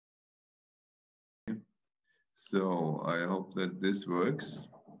So I hope that this works.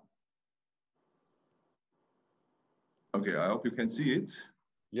 Okay, I hope you can see it.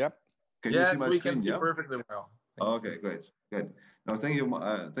 Yep. Can you see Yes, my we screen? can see Yeah. perfectly well. Okay, great, good. Now, thank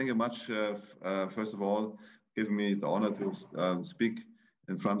you much. First of all, giving me the honor to speak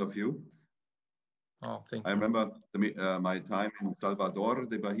in front of you. Oh, thank I you. remember my time in Salvador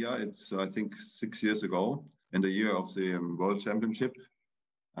de Bahia. It's I think 6 years ago, in the year of the World Championship,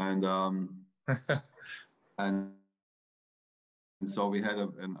 and and so we had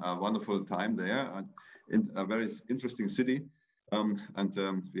a wonderful time there, in a very interesting city.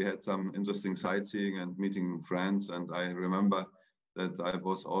 We had some interesting sightseeing and meeting friends. And I remember that I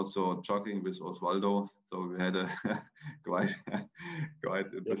was also jogging with Osvaldo. So we had a quite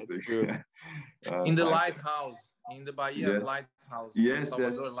interesting. In the lighthouse, in the Bahia Yes. lighthouse, Yes,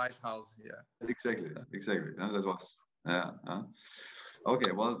 Salvador yes. lighthouse. Yeah. Exactly. That was. Yeah.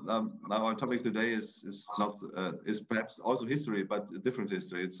 Okay. Well, now our topic today is not is perhaps also history, but a different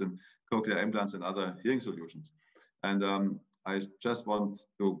history. It's in cochlear implants and other hearing solutions. And I just want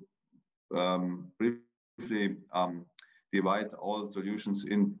to briefly divide all solutions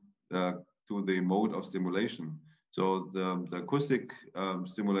in to the mode of stimulation. So the acoustic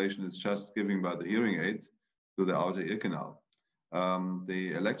stimulation is just giving by the hearing aid to the outer ear canal.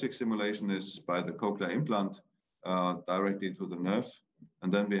 The electric stimulation is by the cochlear implant directly to the nerve.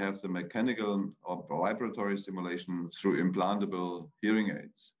 And then we have the mechanical or vibratory stimulation through implantable hearing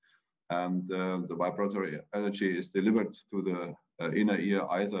aids. And the vibratory energy is delivered to the inner ear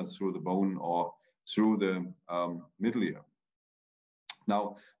either through the bone or through the middle ear.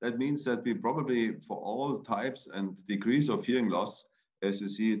 Now, that means that we probably, for all types and degrees of hearing loss, as you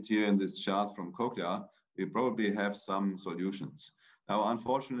see it here in this chart from Cochear, we probably have some solutions. Now,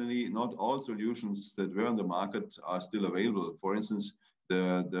 unfortunately, not all solutions that were on the market are still available. For instance,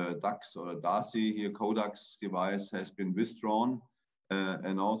 the DAX or the Darcy here, Codax device has been withdrawn,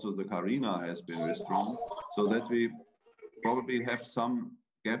 and also the Carina has been withdrawn, so that we probably have some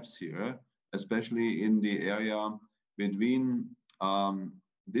gaps here, especially in the area between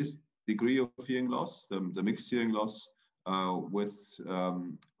this degree of hearing loss, the mixed hearing loss, with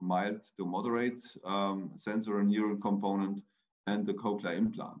mild to moderate sensory neural component, and the cochlear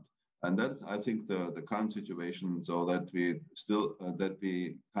implant. And that's, I think, the current situation, so that we still that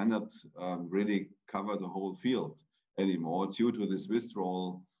we cannot really cover the whole field anymore due to this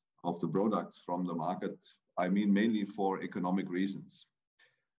withdrawal of the products from the market. I mean, mainly for economic reasons.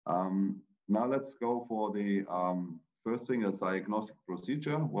 Now let's go for the first thing, a diagnostic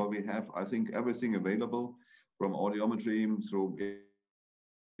procedure, where we have, I think, everything available from audiometry through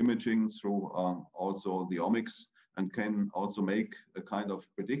imaging, through also the omics, and can also make a kind of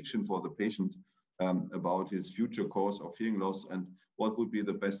prediction for the patient about his future course of hearing loss and what would be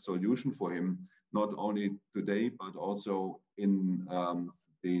the best solution for him, not only today, but also in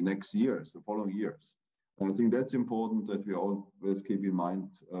the next years, the following years. And I think that's important, that we always keep in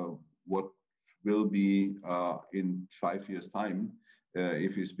mind what will be in 5 years' time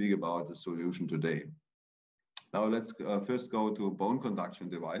if we speak about the solution today. Now let's first go to bone conduction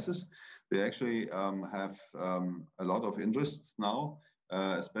devices. They actually have a lot of interest now,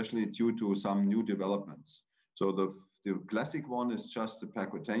 especially due to some new developments. So the classic one is just the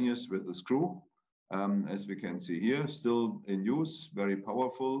percutaneous with the screw, as we can see here, still in use, very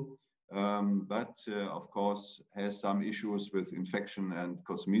powerful, but of course has some issues with infection and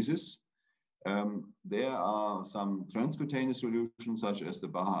cosmesis. There are some transcutaneous solutions such as the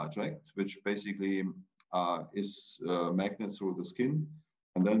Baha Attract, which basically is magnet through the skin.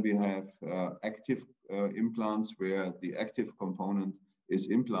 And then we have active implants where the active component is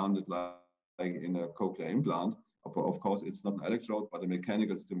implanted like in a cochlear implant. Of course, it's not an electrode, but a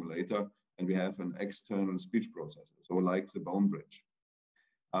mechanical stimulator. And we have an external speech processor, so like the bone bridge.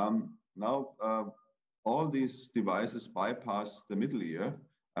 Now, all these devices bypass the middle ear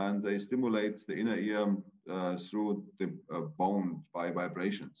and they stimulate the inner ear through the bone by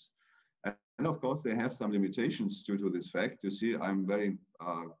vibrations. And of course, they have some limitations due to this fact. You see, I'm very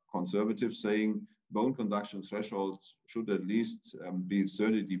conservative, saying bone conduction thresholds should at least be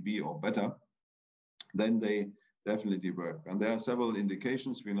 30 dB or better. Then they definitely work. And there are several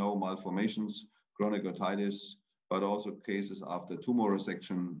indications. We know malformations, chronic otitis, but also cases after tumor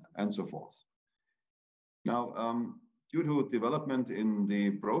resection and so forth. Now, due to development in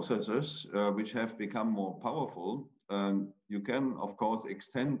the processors, which have become more powerful, you can, of course,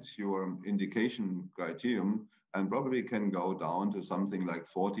 extend your indication criterion and probably can go down to something like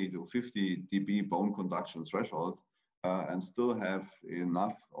 40 to 50 dB bone conduction threshold and still have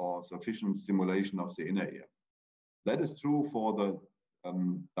enough or sufficient stimulation of the inner ear. That is true for the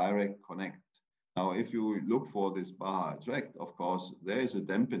direct connect. Now, if you look for this Baha effect, of course, there is a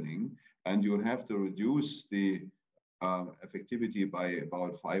dampening, and you have to reduce the effectivity by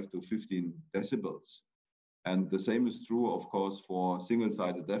about 5 to 15 decibels. And the same is true, of course, for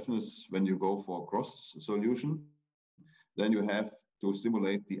single-sided deafness. When you go for cross solution, then you have to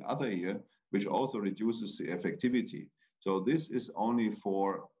stimulate the other ear, which also reduces the effectivity. So this is only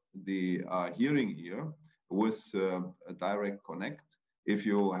for the hearing ear with a direct connect. If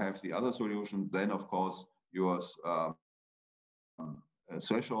you have the other solution, then of course your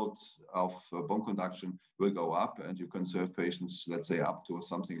thresholds of bone conduction will go up, and you can serve patients, let's say, up to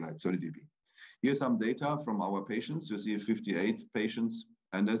something like 30 dB. Here's some data from our patients. You see 58 patients,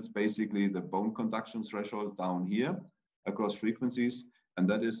 and that's basically the bone conduction threshold down here across frequencies, and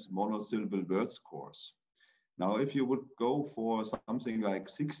that is monosyllable word scores. Now, if you would go for something like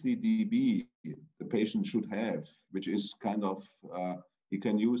 60 dB, the patient should have, which is kind of, you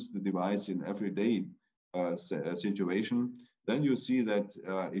can use the device in everyday situation, then you see that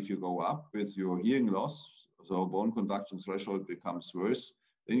if you go up with your hearing loss, so bone conduction threshold becomes worse,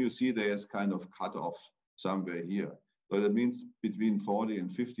 then you see there's kind of cut off somewhere here. So that means between 40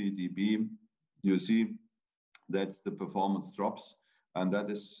 and 50 dB, you see that the performance drops. And that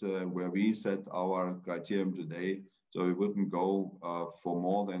is where we set our criterion today. So we wouldn't go for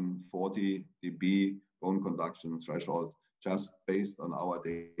more than 40 dB bone conduction threshold, just based on our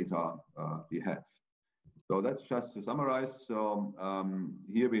data we have. So that's just to summarize. So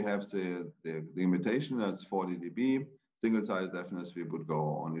here we have the limitation, that's 40 dB. Single-sided deafness, we would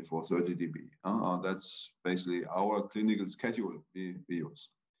go only for 30 dB. That's basically our clinical schedule we use.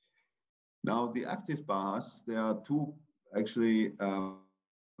 Now, the active Bahas, there are two actually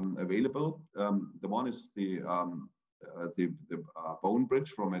available. The one is the bone bridge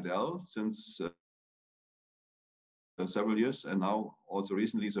from Adele since several years, and now also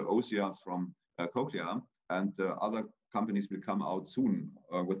recently the Cochear from Cochlear, and other companies will come out soon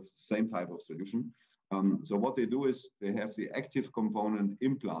with the same type of solution. So what they do is they have the active component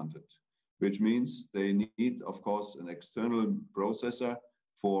implanted, which means they need, of course, an external processor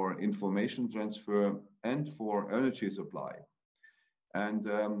for information transfer and for energy supply. And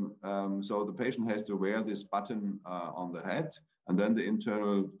so the patient has to wear this button on the head, and then the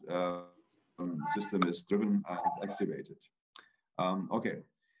internal system is driven and activated. Okay,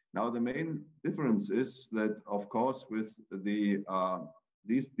 now the main difference is that, of course, with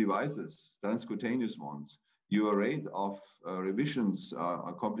these devices, transcutaneous ones, your rate of revisions,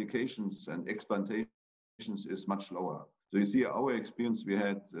 complications, and explantations is much lower. So you see our experience we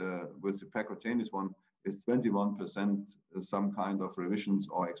had with the percutaneous one is 21% some kind of revisions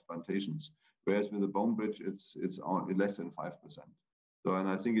or explantations, whereas with the bone bridge, it's less than 5%. So, and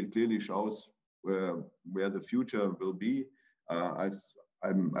I think it clearly shows where the future will be. I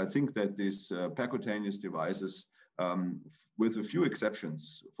think that these percutaneous devices, with a few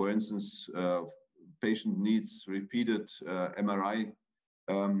exceptions, for instance, patient needs repeated MRI,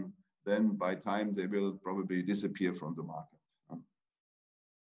 then by time they will probably disappear from the market.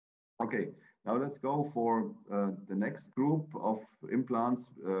 Okay, now let's go for the next group of implants.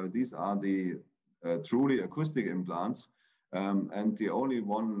 These are the truly acoustic implants, and the only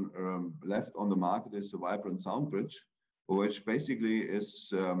one left on the market is the Vibrant Sound Bridge, which basically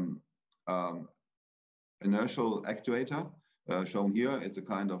is inertial actuator, shown here. It's a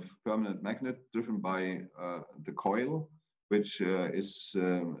kind of permanent magnet driven by the coil, which is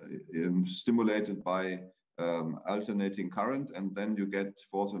stimulated by alternating current, and then you get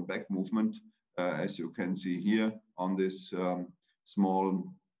forward and back movement, as you can see here on this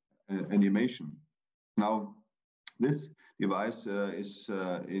small animation. Now, this device is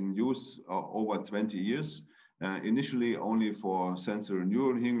in use over 20 years, initially only for sensory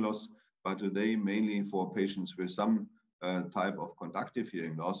neural hearing loss, but today mainly for patients with some type of conductive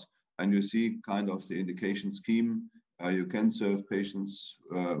hearing loss. And you see kind of the indication scheme. You can serve patients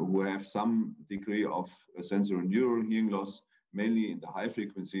who have some degree of sensory neural hearing loss, mainly in the high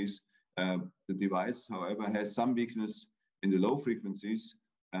frequencies. The device, however, has some weakness in the low frequencies,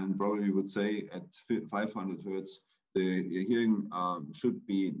 and probably would say at 500 Hertz, the hearing should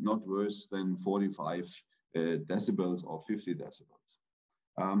be not worse than 45 decibels or 50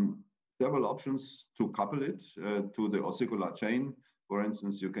 decibels. Several options to couple it to the ossicular chain. For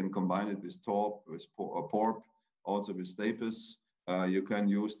instance, you can combine it with TORP, with PORP, also with stapes. You can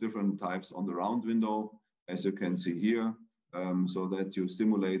use different types on the round window, as you can see here, so that you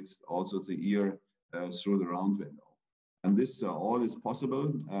stimulate also the ear through the round window. And this all is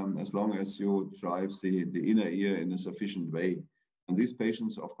possible as long as you drive the inner ear in a sufficient way. And these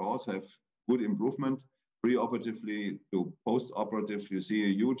patients, of course, have good improvement, Preoperatively to post-operative, you see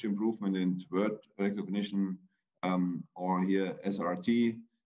a huge improvement in word recognition, or here SRT,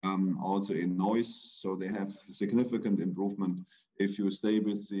 also in noise. So they have significant improvement if you stay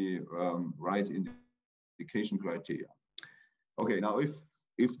with the right indication criteria. Okay, now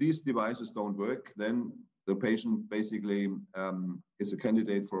if these devices don't work, then the patient basically is a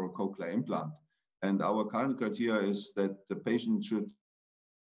candidate for a cochlear implant. And our current criteria is that the patient should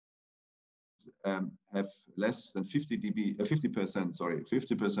have less than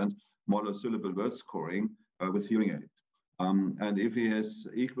 50% monosyllable word scoring with hearing aid. And if he has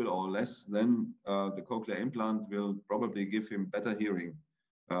equal or less, then the cochlear implant will probably give him better hearing.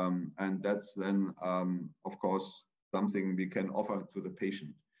 And that's then, of course, something we can offer to the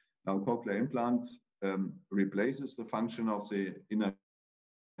patient. Now, cochlear implant replaces the function of the inner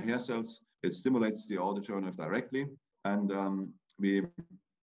hair cells. It stimulates the auditory nerve directly, and we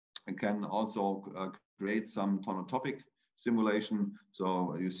can also create some tonotopic stimulation.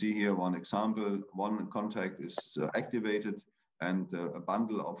 So you see here one example, one contact is activated and a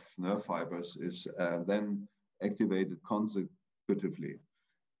bundle of nerve fibers is then activated consecutively.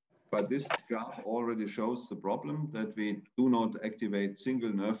 But this graph already shows the problem that we do not activate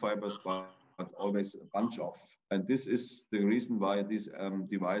single nerve fibers, but always a bunch of. And this is the reason why these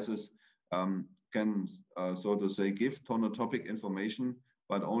devices can, so to say, give tonotopic information,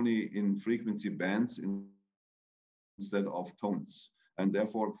 but only in frequency bands instead of tones. And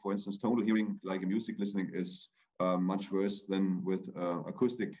therefore, for instance, tonal hearing, like music listening, is much worse than with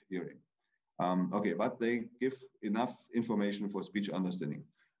acoustic hearing. Okay, but they give enough information for speech understanding.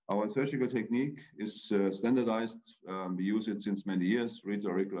 Our surgical technique is standardized. We use it since many years,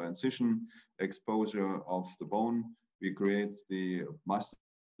 retroauricular incision, exposure of the bone. We create the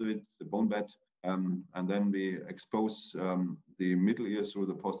mastoid, the bone bed, and then we expose the middle ear through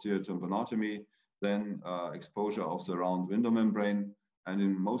the posterior tympanotomy, then exposure of the round window membrane. And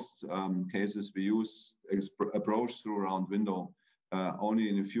in most cases, we use approach through round window, only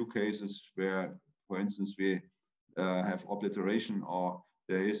in a few cases where, for instance, we have obliteration or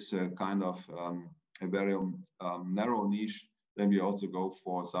there is a kind of a very narrow niche, then we also go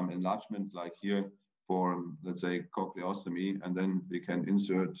for some enlargement, like here for, let's say, cochleostomy, and then we can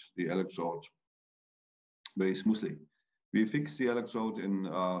insert the electrode very smoothly. We fix the electrode in,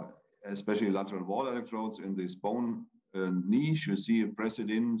 especially lateral wall electrodes, in this bone niche. You see it, press it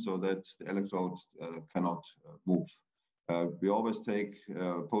in so that the electrode cannot move. We always take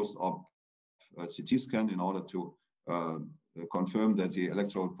post-op CT scan in order to confirm that the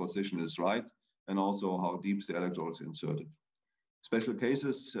electrode position is right, and also how deep the electrode is inserted. Special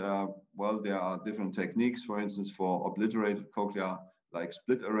cases, well, there are different techniques. For instance, for obliterated cochlea, like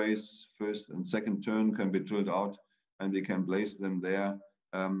split arrays, first and second turn can be drilled out, and we can place them there.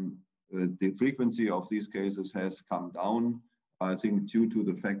 The frequency of these cases has come down, I think, due to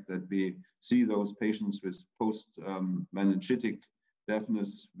the fact that we see those patients with post-meningitic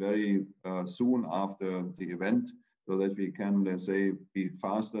deafness very soon after the event, so that we can, let's say, be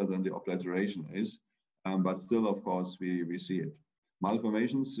faster than the obliteration is. But still, of course, we see it.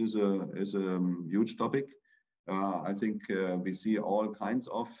 Malformations is a huge topic. I think we see all kinds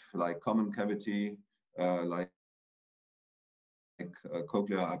of, like common cavity, like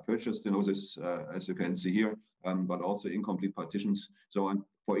cochlear aperture stenosis, as you can see here, but also incomplete partitions. So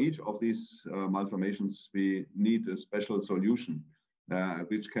for each of these malformations, we need a special solution,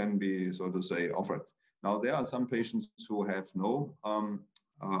 which can be, so to say, offered. Now, there are some patients who have no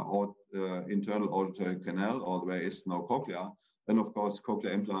internal auditory canal, or there is no cochlea. Then, of course,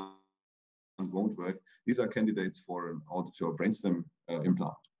 cochlear implant won't work. These are candidates for an auditory brainstem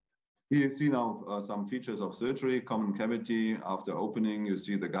implant. Here you see now some features of surgery, common cavity. After opening, you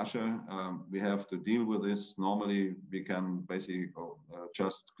see the gusher. We have to deal with this. Normally, we can basically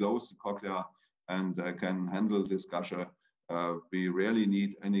just close the cochlea and can handle this gusher. We rarely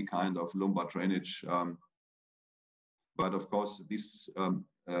need any kind of lumbar drainage. But of course, these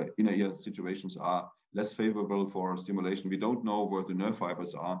inner ear situations are less favorable for stimulation. We don't know where the nerve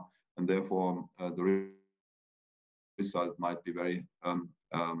fibers are, and therefore the result might be very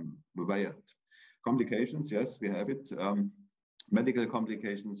variant. Complications, yes, we have it. Medical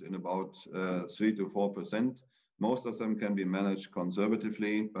complications in about 3 to 4%. Most of them can be managed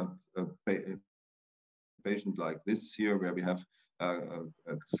conservatively, but a patient like this here, where we have a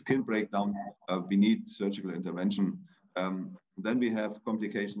skin breakdown, we need surgical intervention. Then we have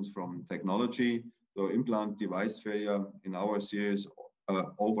complications from technology. So implant device failure in our series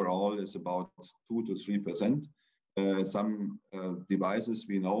overall is about 2 to 3%. Some devices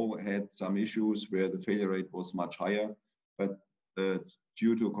we know had some issues where the failure rate was much higher, but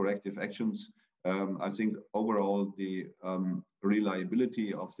due to corrective actions, I think overall the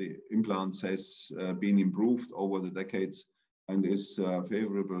reliability of the implants has been improved over the decades and is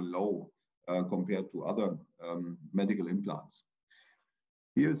favorably low compared to other medical implants.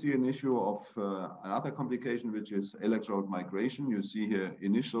 Here you see an issue of another complication, which is electrode migration. You see here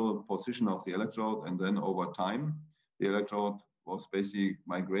initial position of the electrode, and then over time, the electrode was basically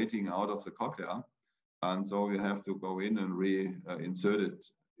migrating out of the cochlea. And so you have to go in and reinsert it,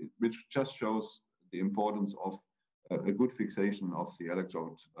 which just shows the importance of a good fixation of the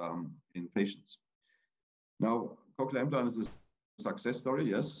electrode in patients. Now, cochlear implant is a success story,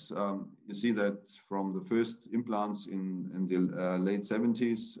 yes. You see that from the first implants in the late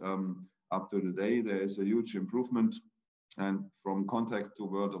 70s up to today, there is a huge improvement. And from contact to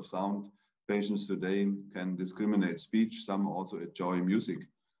word of sound, patients today can discriminate speech. Some also enjoy music.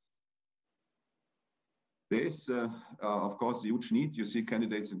 There is, of course, a huge need. You see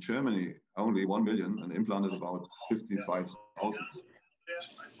candidates in Germany, only 1 million, and implanted about 55,000.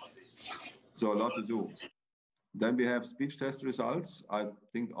 So a lot to do. Then we have speech test results. I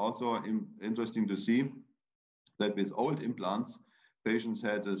think also interesting to see that with old implants, patients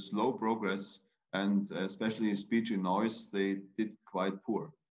had a slow progress, and especially speech and noise, they did quite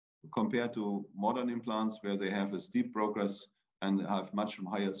poor. Compared to modern implants, where they have a steep progress and have much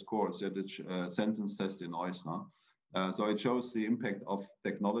higher scores at the sentence test in noise. So it shows the impact of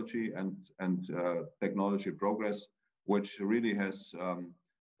technology and technology progress, which really has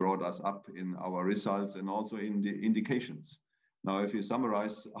brought us up in our results and also in the indications. Now, if you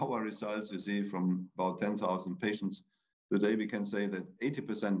summarize our results, you see from about 10,000 patients, today we can say that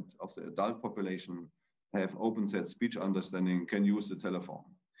 80% of the adult population have open set speech understanding, can use the telephone.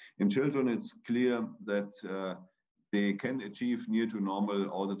 In children, it's clear that they can achieve near to normal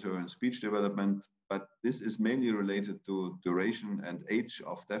auditory and speech development, but this is mainly related to duration and age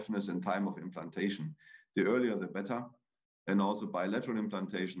of deafness and time of implantation. The earlier, the better. And also bilateral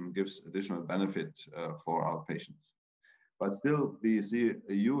implantation gives additional benefit for our patients. But still, we see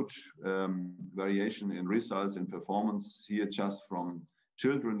a huge variation in results and performance here just from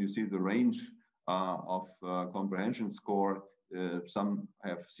children. You see the range of comprehension score. Some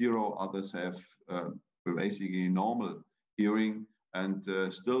have 0, others have basically normal hearing. And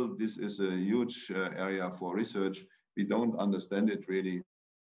still, this is a huge area for research. We don't understand it really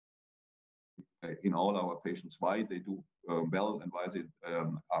in all our patients, why they do well and why they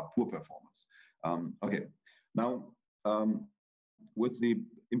are poor performance. Okay, now with the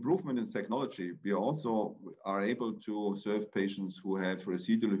improvement in technology, we also are able to serve patients who have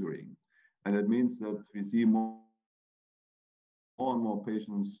residual hearing. And it means that we see more and more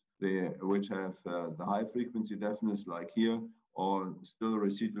patients which have the high frequency deafness like here, or still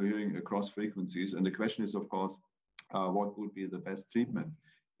residual hearing across frequencies. And the question is, of course, what would be the best treatment?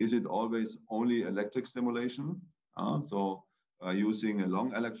 Is it always only electric stimulation? Using a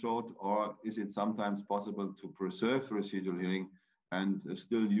long electrode, or is it sometimes possible to preserve residual hearing and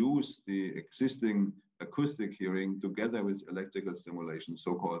still use the existing acoustic hearing together with electrical stimulation,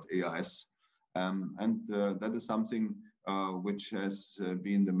 so-called AIS? That is something which has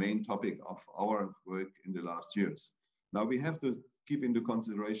been the main topic of our work in the last years. Now we have to keep into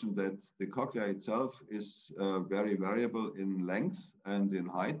consideration that the cochlea itself is very variable in length and in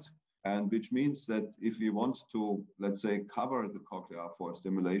height, and which means that if we want to, let's say, cover the cochlea for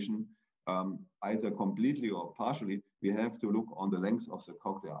stimulation, either completely or partially, we have to look on the length of the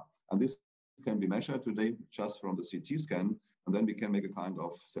cochlea. And this can be measured today just from the CT scan, and then we can make a kind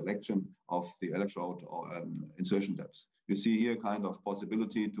of selection of the electrode or insertion depth. You see here kind of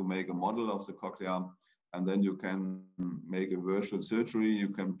possibility to make a model of the cochlea, and then you can make a virtual surgery. You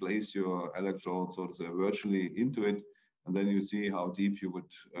can place your electrode sort of virtually into it, and then you see how deep you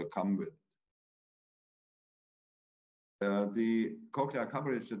would come with. The cochlear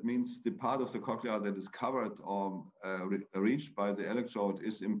coverage, that means the part of the cochlea that is covered or reached by the electrode,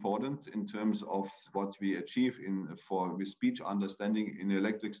 is important in terms of what we achieve with speech understanding in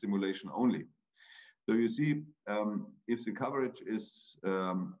electric stimulation only. So you see, if the coverage is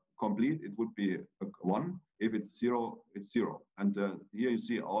complete, it would be 1. If it's 0, it's 0. And here you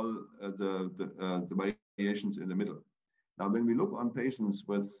see all the variations in the middle. Now, when we look on patients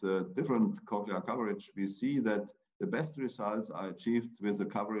with different cochlear coverage, we see that the best results are achieved with a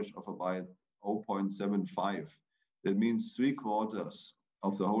coverage of about 0.75. That means 3/4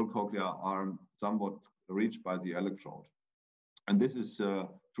 of the whole cochlea are somewhat reached by the electrode. And this is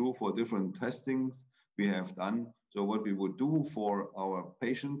true for different testings we have done. So what we would do for our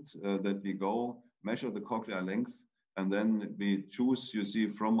patient, that we go measure the cochlear length, and then we choose, you see,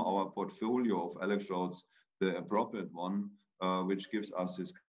 from our portfolio of electrodes, the appropriate one, which gives us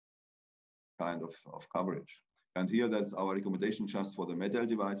this kind of coverage. And here, that's our recommendation just for the metal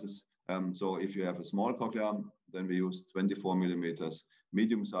devices. So if you have a small cochlear, then we use 24 millimeters,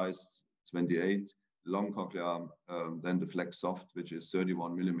 medium-sized 28, long cochlear, then the flex soft, which is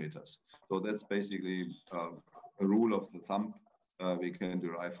 31 millimeters. So that's basically a rule of the thumb we can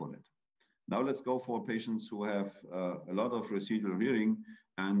derive from it. Now let's go for patients who have a lot of residual hearing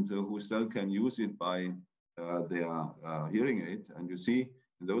and who still can use it by their hearing aid. And you see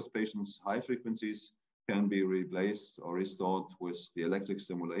in those patients, high frequencies can be replaced or restored with the electric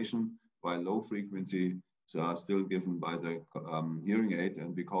stimulation, while low frequency are still given by the hearing aid,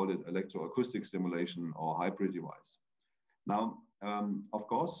 and we call it electroacoustic stimulation or hybrid device. Now, of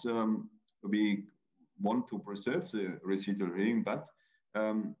course, we want to preserve the residual hearing, but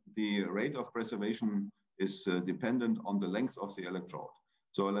the rate of preservation is dependent on the length of the electrode.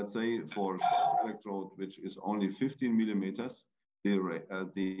 So let's say for a short electrode, which is only 15 millimeters, the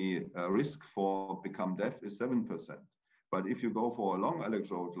risk for become deaf is 7%. But if you go for a long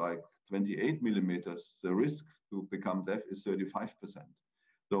electrode, like 28 millimeters, the risk to become deaf is 35%.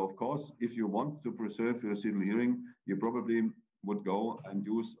 So of course, if you want to preserve your residual hearing, you probably would go and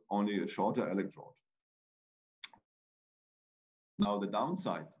use only a shorter electrode. Now, the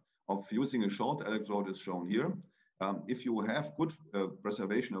downside of using a short electrode is shown here. If you have good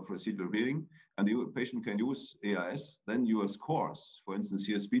preservation of residual hearing and the patient can use AIS, then your scores, for instance,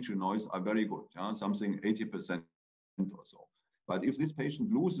 here speech and noise, are very good, something 80% or so. But if this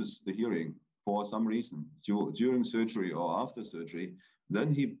patient loses the hearing for some reason during surgery or after surgery,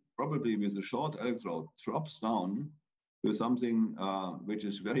 then he probably with a short electrode drops down to something which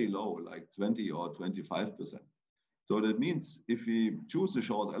is very low, like 20 or 25%. So that means if we choose a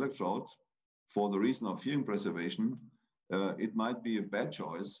short electrode for the reason of hearing preservation, it might be a bad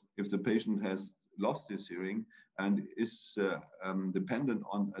choice if the patient has lost his hearing and is dependent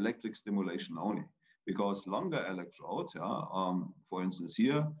on electric stimulation only. Because longer electrode, for instance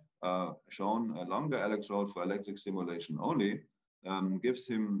here, shown a longer electrode for electric stimulation only, gives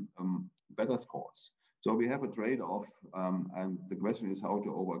him better scores. So we have a trade-off, and the question is how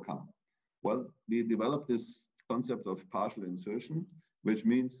to overcome. Well, we developed this concept of partial insertion, which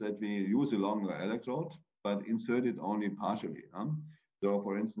means that we use a longer electrode, but insert it only partially. So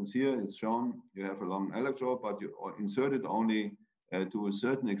for instance, here it's shown you have a long electrode, but you insert it only to a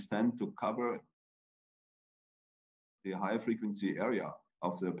certain extent to cover the high frequency area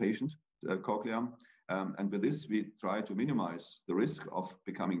of the patient cochlea. And with this, we try to minimize the risk of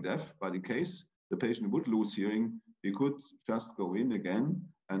becoming deaf. But in case the patient would lose hearing, we could just go in again.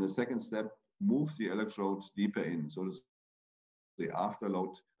 And the second step, move the electrode deeper in. So the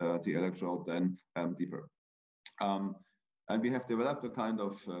afterload the electrode then deeper. And we have developed a kind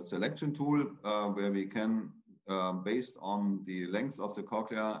of selection tool where we can, based on the length of the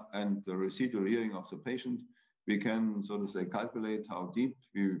cochlea and the residual hearing of the patient, we can, so to say, calculate how deep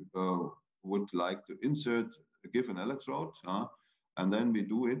we would like to insert a given electrode. And then we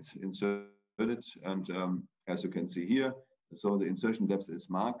do it, insert it, and as you can see here, so the insertion depth is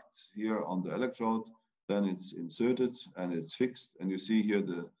marked here on the electrode, then it's inserted and it's fixed. And you see here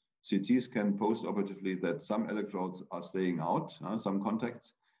the CT scan post-operatively that some electrodes are staying out, some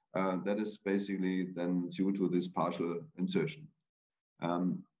contacts. That is basically then due to this partial insertion.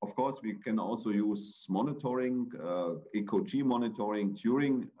 Of course, we can also use monitoring, EKG monitoring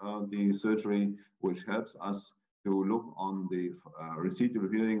during the surgery, which helps us to look on the residual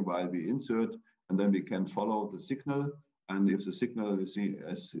hearing while we insert, and then we can follow the signal. And if the signal, you see,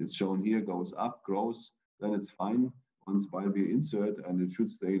 as it's shown here, goes up, grows, then it's fine once while we insert, and it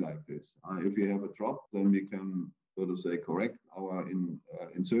should stay like this. If we have a drop, then we can, so to say, correct our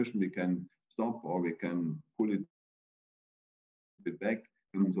insertion. We can stop or we can pull it a bit back,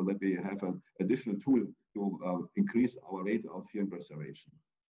 so that we have an additional tool to increase our rate of hearing preservation.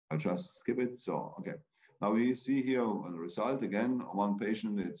 I'll just skip it. So, okay. Now we see here on the result again, one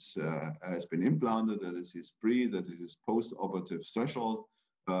patient has been implanted, that is his that is his post-operative threshold,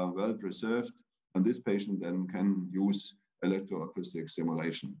 well preserved, and this patient then can use electroacoustic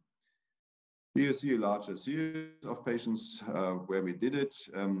stimulation. Here you see a larger series of patients where we did it.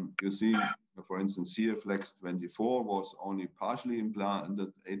 You see, for instance, here Flex 24 was only partially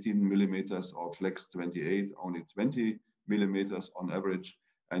implanted, 18 millimeters, or Flex 28 only 20 millimeters on average.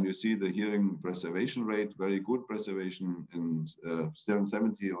 And you see the hearing preservation rate, very good preservation in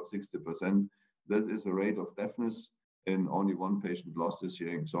 70 or 60%. This is a rate of deafness, and only one patient lost his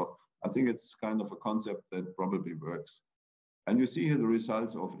hearing. So I think it's kind of a concept that probably works. And you see here the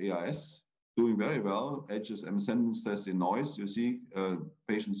results of AIS doing very well. HSM sentence test in noise. You see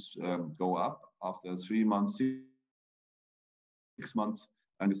patients go up after 3 months, 6 months,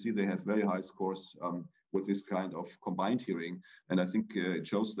 And you see they have very high scores with this kind of combined hearing. And I think it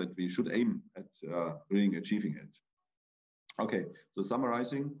shows that we should aim at really achieving it. Okay, so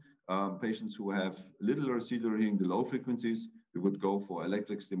summarizing, patients who have little residual hearing, the low frequencies, we would go for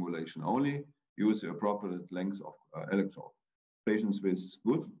electric stimulation only, use the appropriate length of electrode. Patients with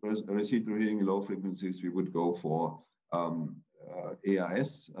good residual hearing, low frequencies, we would go for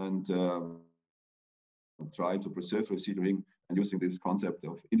ARS and try to preserve residual hearing and using this concept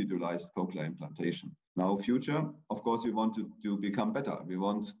of individualized cochlear implantation. Now, future, of course, we want to become better. We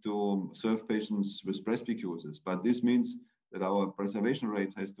want to serve patients with presbycusis, but this means that our preservation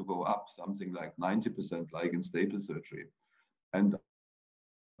rate has to go up, something like 90%, like in staple surgery. And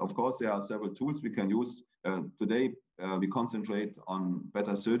of course, there are several tools we can use. Today, we concentrate on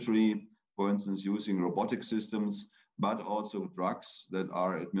better surgery, for instance, using robotic systems, but also drugs that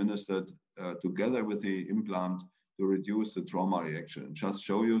are administered together with the implant to reduce the trauma reaction. Just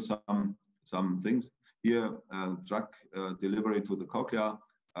show you some things. Here, drug delivery to the cochlea.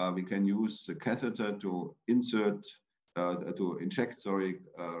 We can use the catheter to inject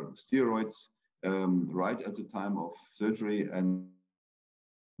steroids right at the time of surgery, and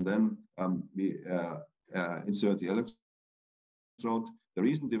then we insert the electrode. The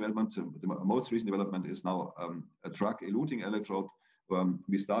recent development, the most recent development is now a drug-eluting electrode.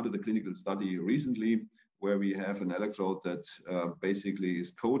 We started a clinical study recently where we have an electrode that basically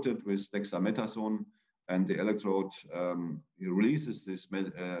is coated with dexamethasone, and the electrode releases this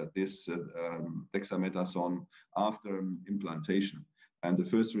dexamethasone after implantation. And the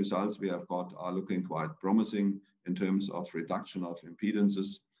first results we have got are looking quite promising in terms of reduction of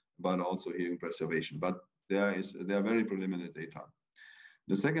impedances, but also hearing preservation. But there are very preliminary data.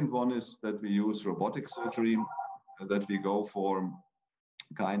 The second one is that we use robotic surgery, that we go for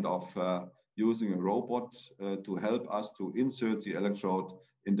kind of using a robot to help us to insert the electrode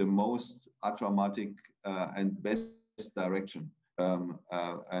in the most atraumatic and best direction.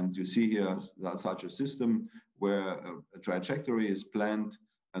 And you see here such a system where a trajectory is planned,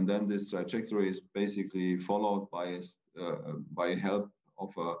 and then this trajectory is basically followed by help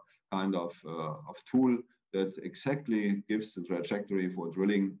of a kind of tool that exactly gives the trajectory for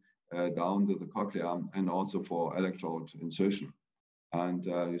drilling down to the cochlea and also for electrode insertion. And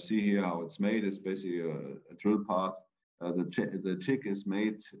you see here how it's made. It's basically a drill path. The chick is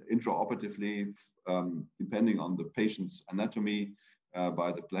made intraoperatively depending on the patient's anatomy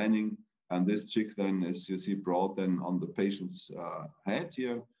by the planning. And this chick then is, you see, brought then on the patient's head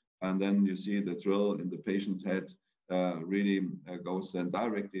here. And then you see the drill in the patient's head really goes then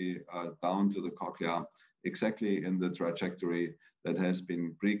directly down to the cochlea, exactly in the trajectory that has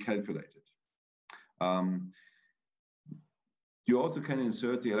been pre-calculated. You also can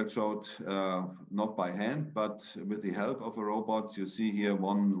insert the electrode not by hand, but with the help of a robot. You see here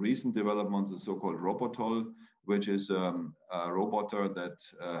one recent development, the so-called Robotol, which is a roboter that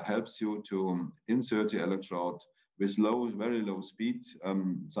helps you to insert the electrode with very low speed,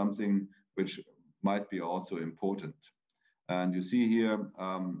 something which might be also important. And you see here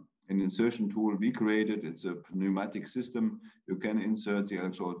an insertion tool we created. It's a pneumatic system. You can insert the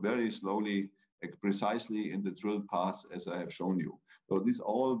electrode very slowly, precisely in the drill path as I have shown you. So this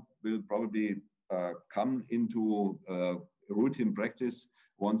all will probably come into routine practice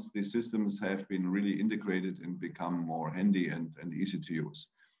once the systems have been really integrated and become more handy and easy to use.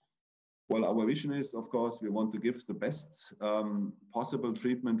 Well, our vision is, of course, we want to give the best possible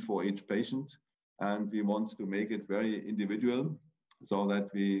treatment for each patient, and we want to make it very individual so that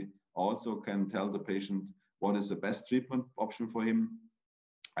we also can tell the patient what is the best treatment option for him,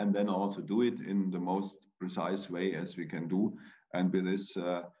 and then also do it in the most precise way as we can do. And with this,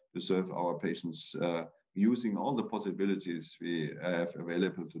 to serve our patients using all the possibilities we have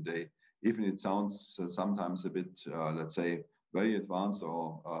available today. Even it sounds sometimes a bit, let's say, very advanced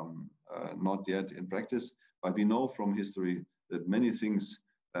or not yet in practice, but we know from history that many things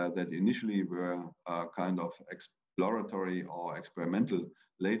that initially were kind of exploratory or experimental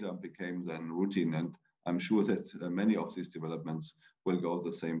later became then routine. And I'm sure that many of these developments will go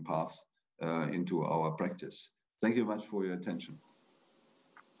the same path into our practice. Thank you much for your attention.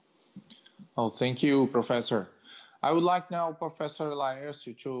 Oh, thank you, Professor. I would like now Professor Lenarz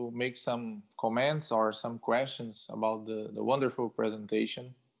to make some comments or some questions about the wonderful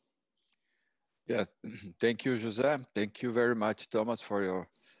presentation. Yes, thank you, José. Thank you very much, Thomas, for your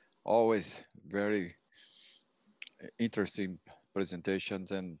always very interesting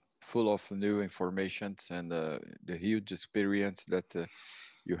presentations and full of new information, and the huge experience that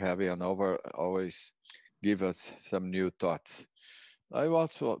you have in Hannover always give us some new thoughts. I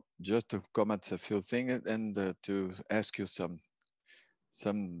also just to comment a few things and to ask you some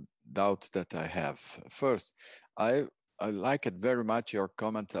some doubts that I have. First, I like it very much your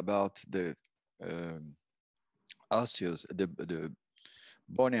comment about the osseous, the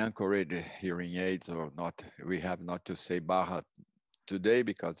bone anchored hearing aids, or not. We have not to say Baha today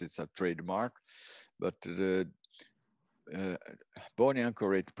because it's a trademark, but the bone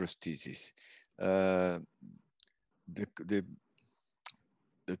anchored prosthesis.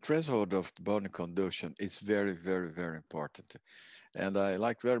 The threshold of bone conduction is very, very, very important. And I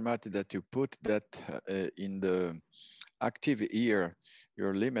like very much that you put that in the active ear,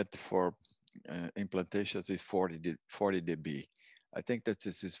 your limit for implantations is 40 dB. I think that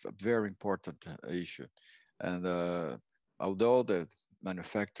this is a very important issue. And although the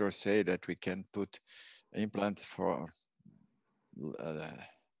manufacturers say that we can put implants for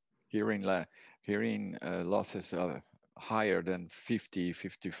hearing losses higher than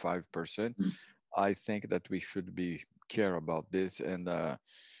 50–55%, I think that we should be care about this, and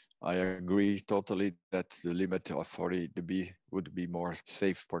I agree totally that the limit of 40 dB would be more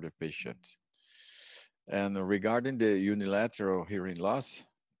safe for the patients. And regarding the unilateral hearing loss,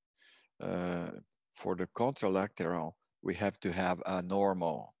 for the contralateral, we have to have a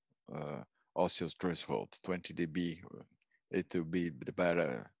normal osseous threshold, 20 dB. It will be the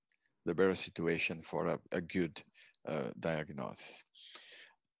better situation for a good diagnosis.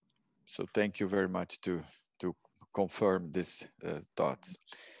 So thank you very much to confirm these thoughts.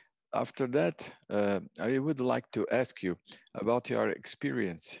 After that, I would like to ask you about your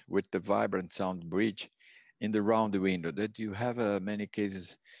experience with the vibrant sound bridge in the round window. That you have many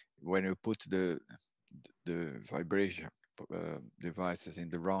cases when you put the vibration devices in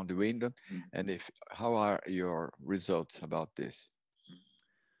the round window, and how are your results about this?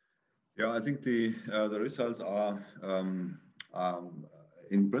 Yeah, I think the results are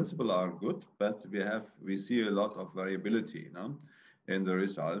in principle are good, but we see a lot of variability in the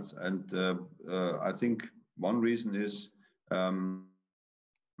results, and I think one reason is that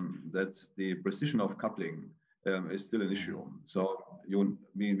the precision of coupling is still an issue. So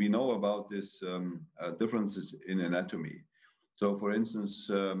we know about these differences in anatomy. So for instance,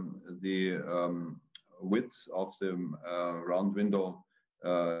 the width of the round window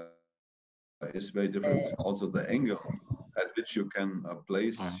is very different. Also the angle at which you can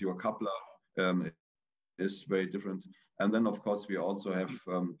place your coupler is very different. And then of course we also have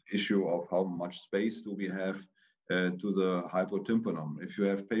issue of how much space do we have to the hypotympanum. If you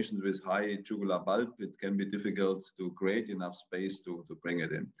have patients with high jugular bulb, it can be difficult to create enough space to bring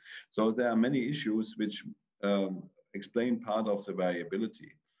it in. So there are many issues which explain part of the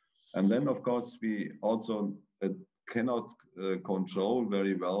variability. And then of course we also cannot control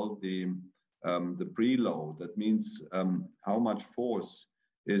very well the preload. That means how much force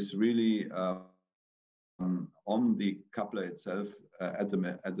is really on the coupler itself at the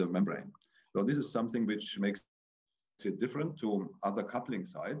membrane. So this is something which makes it different to other coupling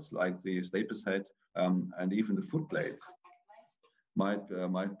sites like the stapes head and even the foot plate might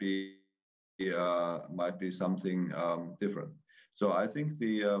be something different. So I think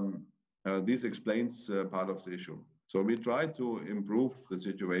this explains part of the issue. So we try to improve the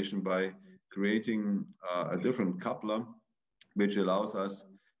situation by creating a different coupler, which allows us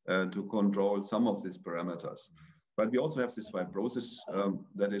to control some of these parameters. But we also have this fibrosis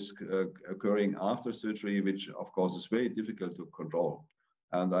that is occurring after surgery, which of course is very difficult to control.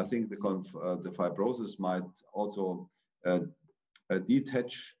 And I think the fibrosis might also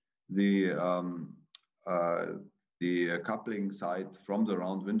detach the coupling site from the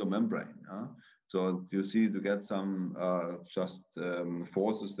round window membrane. So you see to get some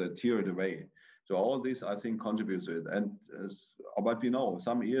forces that tear it away. So all this, I think, contributes to it. And but we know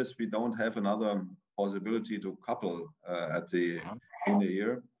some ears we don't have another possibility to couple in the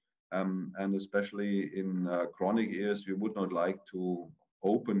ear, and especially in chronic ears, we would not like to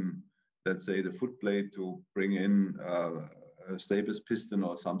open, let's say, the foot plate to bring in a stapes piston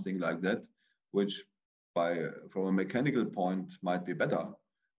or something like that, which from a mechanical point might be better,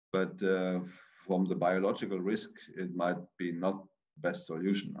 but from the biological risk, it might be not the best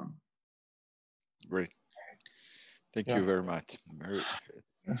solution. Great. Thank you very much.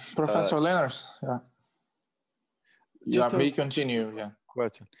 Professor Lenarz, may continue.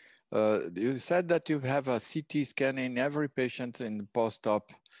 Question. You said that you have a CT scan in every patient in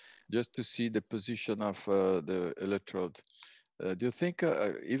post-op just to see the position of the electrode. Do you think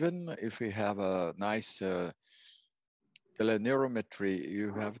even if we have a nice teleneurometry,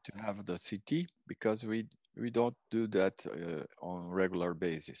 you have to have the CT? Because we don't do that on a regular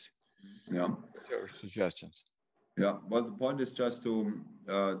basis. Yeah. Your suggestions? Yeah, well, the point is just to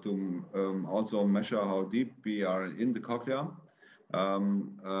also measure how deep we are in the cochlea.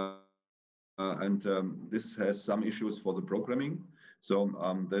 Um, this has some issues for the programming, so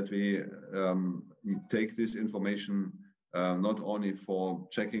that we take this information not only for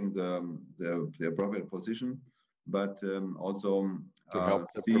checking the appropriate position, but also to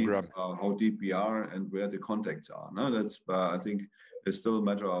help the see program. how deep we are and where the contacts are. No, that's I think it's still a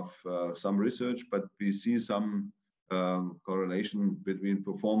matter of some research, but we see some correlation between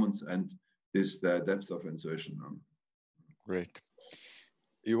performance and this depth of insertion. Great.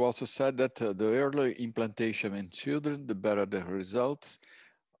 You also said that the earlier implantation in children, the better the results.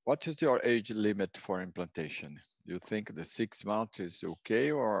 What is your age limit for implantation? Do you think the 6 months is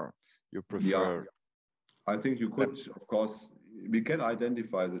okay, or you prefer? Yeah, I think you could, of course, we can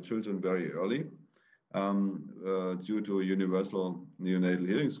identify the children very early due to universal neonatal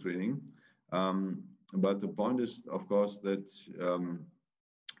hearing screening. But the point is, of course, that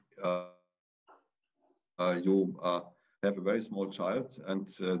you have a very small child, and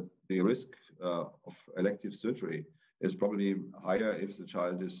the risk of elective surgery is probably higher if the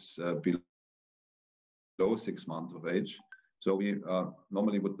child is below 6 months of age. So we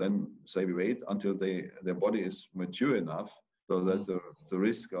normally would then say we wait until their body is mature enough so that the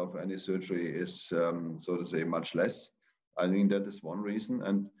risk of any surgery is, so to say, much less. I mean, that is one reason.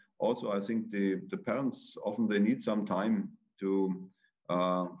 And also, I think the parents often, they need some time to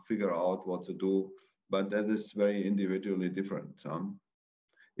figure out what to do, but that is very individually different.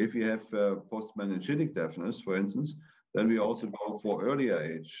 If you have post-meningitic deafness, for instance, then we also go for earlier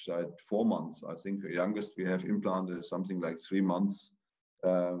age, at 4 months. I think the youngest we have implanted is something like 3 months.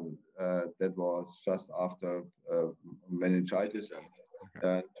 That was just after meningitis.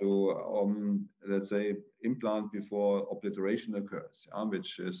 To, let's say, implant before obliteration occurs,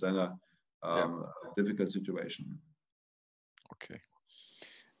 which is then a difficult situation. Okay.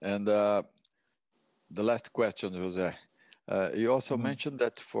 And the last question, Jose. You also mentioned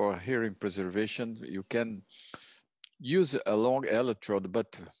that for hearing preservation, you can use a long electrode,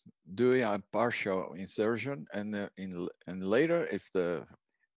 but doing a partial insertion, and later, if the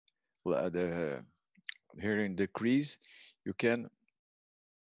hearing decrease, you can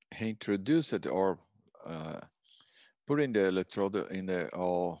introduce it or put in the electrode in the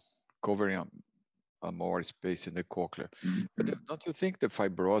covering a more space in the cochlear. But don't you think the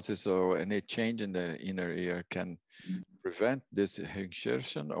fibrosis or any change in the inner ear can prevent this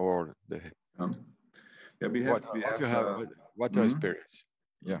insertion, or the? Yeah, what your experience?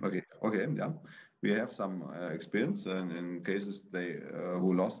 Yeah. Okay. Yeah, we have some experience in cases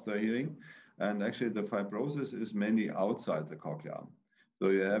who lost their hearing, and actually the fibrosis is mainly outside the cochlea. So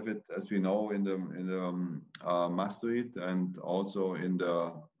you have it, as we know, in the mastoid, and also in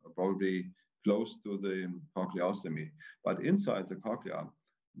the probably close to the cochleostomy. But inside the cochlea,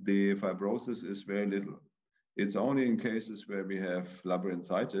 the fibrosis is very little. It's only in cases where we have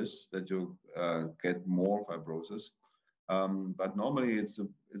labyrinthitis that you get more fibrosis. But normally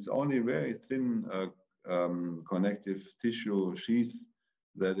it's only very thin connective tissue sheath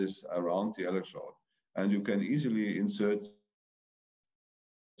that is around the electrode. And you can easily insert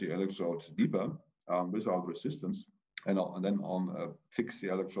the electrode deeper without resistance, and then fix the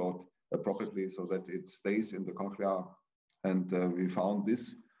electrode appropriately so that it stays in the cochlea. And we found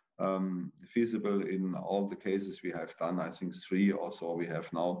this feasible in all the cases we have done. I think 3 or so we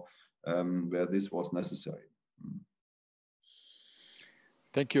have now where this was necessary.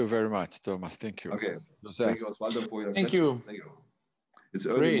 Thank you very much, Thomas. Thank you. Okay. Jose. Thank you, Osvaldo, for your questions. Thank you. It's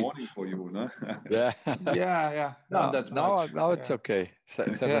early morning for you, no? Yeah. Yeah. Not that much. Now it's okay.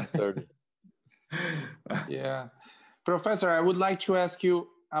 7:30. Yeah. Professor, I would like to ask you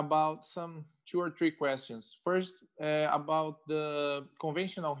about 2 or 3 questions. First, about the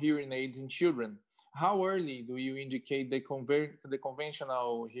conventional hearing aids in children. How early do you indicate the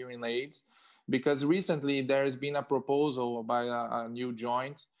conventional hearing aids? Because recently there has been a proposal by a new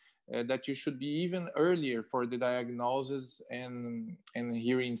joint that you should be even earlier for the diagnosis and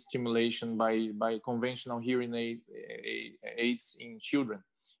hearing stimulation by conventional hearing aids in children,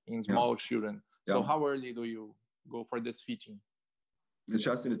 in small children. So how early do you go for this fitting?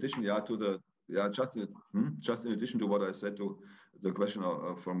 Just in addition, just in addition to what I said to the question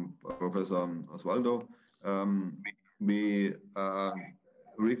from Professor Osvaldo, we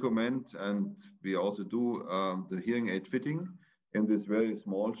recommend, and we also do the hearing aid fitting in these very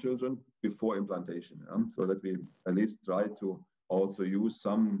small children before implantation, so that we at least try to also use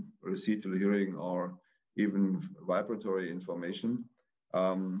some residual hearing or even vibratory information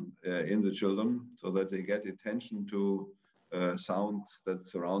in the children, so that they get attention to sound that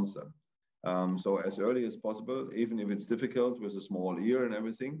surrounds them. So as early as possible, even if it's difficult with a small ear and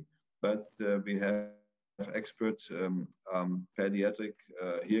everything, but we have expert pediatric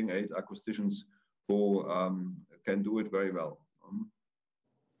hearing aid acousticians who can do it very well.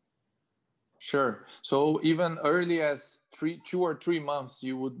 Sure. So even early as 2 or 3 months,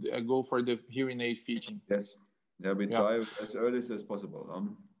 you would go for the hearing aid fitting. Yes. Yeah, we try as early as possible.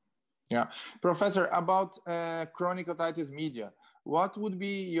 Yeah. Professor, about chronic otitis media, what would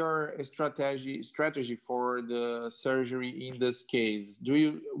be your strategy for the surgery in this case?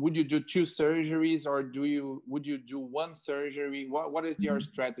 Would you do 2 surgeries, or would you do 1 surgery? What is your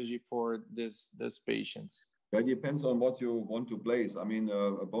strategy for these patients? It depends on what you want to place. I mean,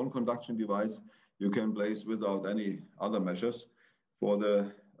 a bone conduction device you can place without any other measures. For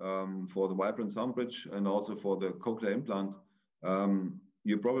the vibrant sound bridge and also for the cochlear implant,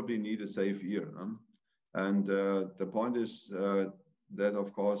 you probably need a safe ear. And the point is that,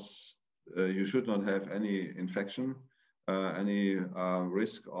 of course, you should not have any infection, any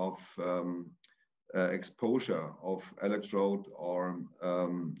risk of exposure of electrode or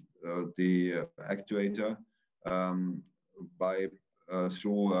the actuator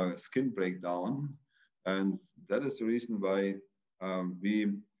through skin breakdown. And that is the reason why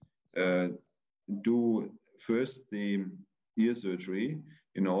we do first the ear surgery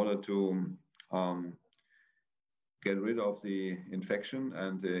in order to get rid of the infection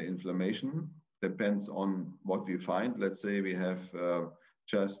and the inflammation. Depends on what we find. Let's say we have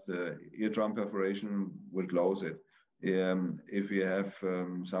just eardrum perforation, we'll close it. If we have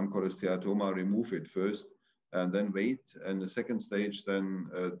some cholesteatoma, remove it first, and then wait, and the second stage, then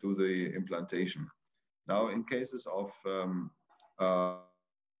do the implantation. Now, in cases of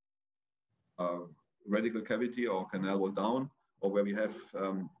radical cavity or canal wall down, or where we have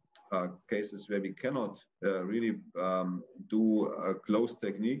cases where we cannot really do a closed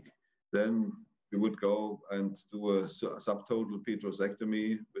technique, then we would go and do a subtotal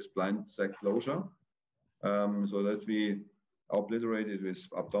petrosectomy with blind sac closure, so that we obliterate it with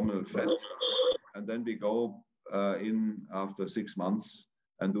abdominal fat, and then we go in after 6 months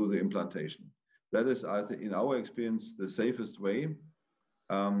and do the implantation. That is, I think, in our experience, the safest way,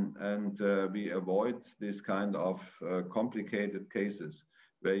 and we avoid this kind of complicated cases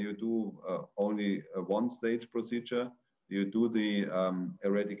where you do only a 1-stage procedure. You do the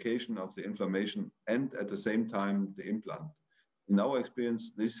eradication of the inflammation and at the same time the implant. In our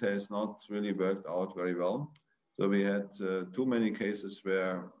experience, this has not really worked out very well. So we had too many cases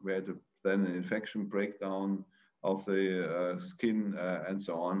where we had then an infection breakdown of the skin and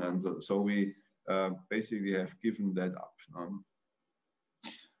so on. And so we basically have given that up.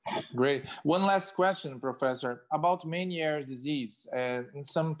 Great. One last question, Professor, about Meniere's disease. In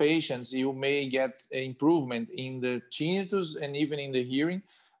some patients, you may get improvement in the tinnitus and even in the hearing,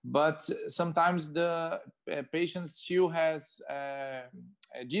 but sometimes the patient still has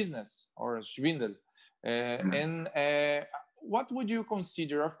dizziness or schwindel. And what would you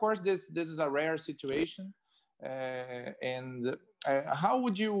consider? Of course, this is a rare situation. And how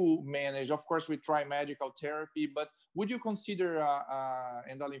would you manage? Of course, we try medical therapy, but would you consider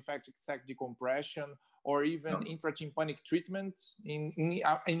endolymphatic sac decompression or even intratympanic treatment in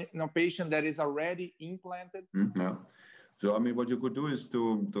a patient that is already implanted? Yeah. So, I mean, what you could do is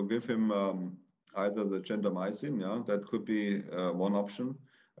to give him either the gentamicin, that could be one option.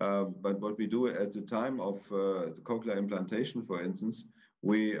 But what we do at the time of the cochlear implantation, for instance,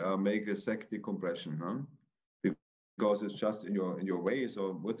 we make a sac decompression. Because it's just in your way.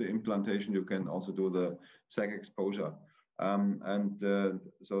 So with the implantation, you can also do the sac exposure.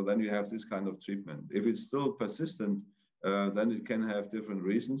 So then you have this kind of treatment. If it's still persistent, then it can have different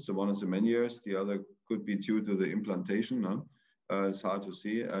reasons. So one is the Meniere's, the other could be due to the implantation. It's hard to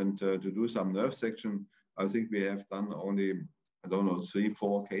see. And to do some nerve section, I think we have done only,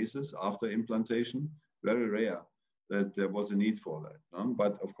 3-4 cases after implantation. Very rare that there was a need for that.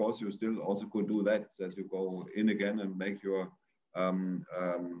 But of course, you still also could do that you go in again and make your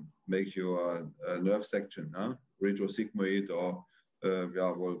nerve section, retrosigmoid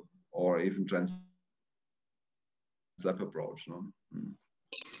or even translap approach.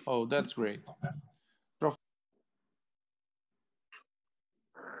 Oh, that's great.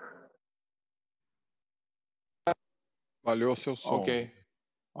 Valeu seu som. Okay.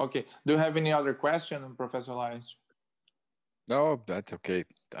 Do you have any other question, Professor Lenarz? No, that's okay.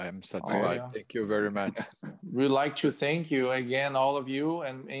 I am satisfied. Thank you very much. We'd like to thank you again, all of you,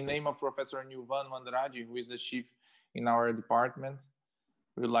 and in name of Professor Nilvan Andrade, who is the chief in our department,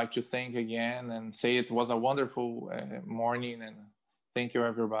 we'd like to thank again and say it was a wonderful morning, and thank you,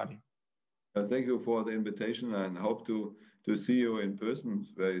 everybody. Thank you for the invitation, and hope to see you in person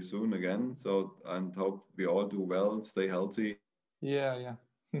very soon again. So, and hope we all do well, stay healthy. Yeah.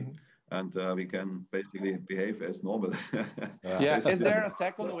 and we can basically behave as normal. Yeah. Is there a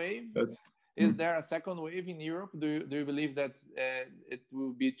second wave? Is Hmm. there a second wave in Europe? Do you believe that it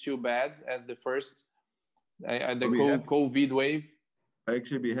will be too bad as the first, COVID wave?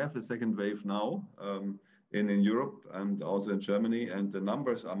 Actually, we have a second wave now in Europe and also in Germany, and the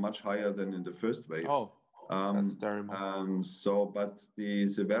numbers are much higher than in the first wave. Oh, that's terrible. But the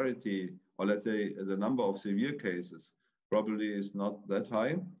severity, or let's say the number of severe cases, probably is not that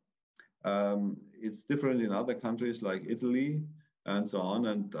high. It's different in other countries like Italy and so on.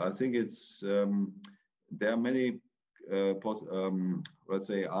 And I think it's there are many let's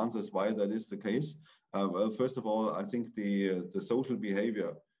say answers why that is the case. Well, first of all, I think the social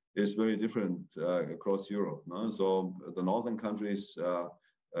behavior is very different across Europe. No? So the northern countries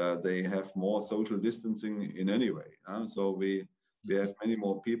they have more social distancing in any way. So we have many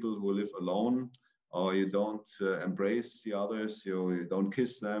more people who live alone, or you don't embrace the others, you don't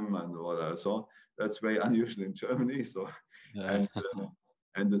kiss them, and whatever. So that's very unusual in Germany. So, Yeah.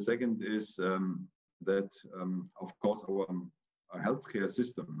 and the second is that of course our healthcare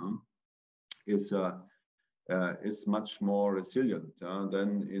system is much more resilient than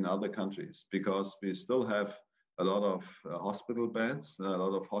in other countries, because we still have a lot of hospital beds, a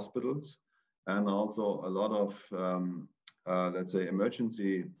lot of hospitals, and also a lot of let's say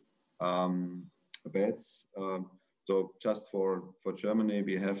emergency beds. So just for Germany,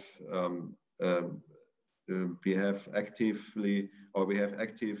 we have active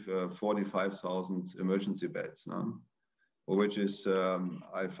 45,000 emergency beds now, which is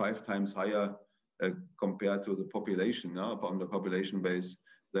 5 times higher compared to the population, upon the population base,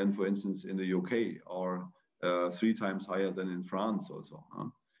 than, for instance, in the UK, or 3 times higher than in France also.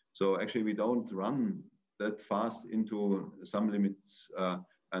 So actually, we don't run that fast into some limits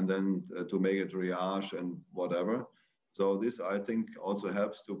and then to make a triage and whatever. So this, I think, also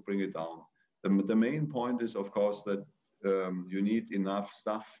helps to bring it down. The main point is, of course, that you need enough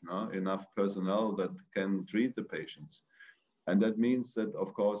staff, enough personnel that can treat the patients. And that means that,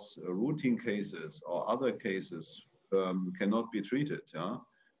 of course, routine cases or other cases cannot be treated.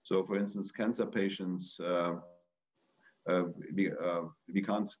 So, for instance, cancer patients, we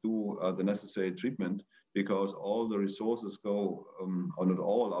can't do the necessary treatment, because all the resources go, or not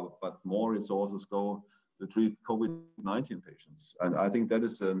all, but more resources go to treat COVID-19 patients. And I think that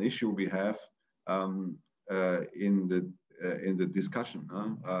is an issue we have in the discussion.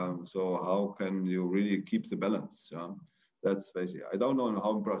 So how can you really keep the balance? That's basically, I don't know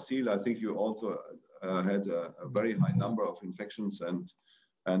how in Brazil, I think you also had a very high number of infections,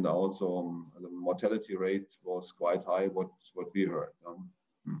 and also the mortality rate was quite high, what we heard.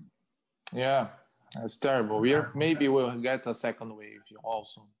 Yeah, that's terrible. Maybe we'll get a second wave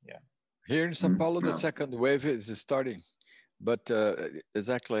also. Yeah. Here in São Paulo, the second wave is starting, but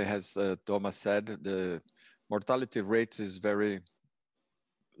exactly as Thomas said, the mortality rate is very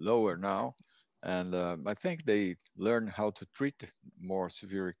lower now. And I think they learn how to treat more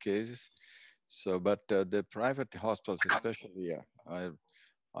severe cases. So, but the private hospitals especially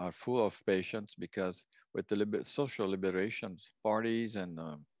are full of patients, because with the social liberations, parties and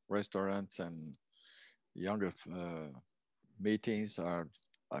restaurants and younger meetings are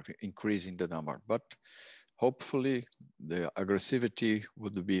increasing the number. But hopefully the aggressivity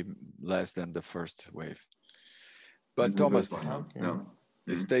would be less than the first wave. But Thomas,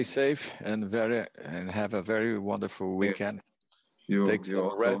 stay safe and have a very wonderful weekend. Take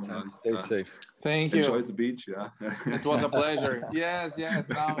some rest and stay safe. Thank you. Enjoy the beach. It was a pleasure. Yes.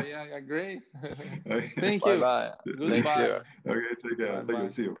 Now, great. Thank you. Bye. Goodbye. Okay, take care. Thank you.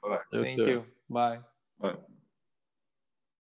 See you. Bye. Thank you. Bye. Bye.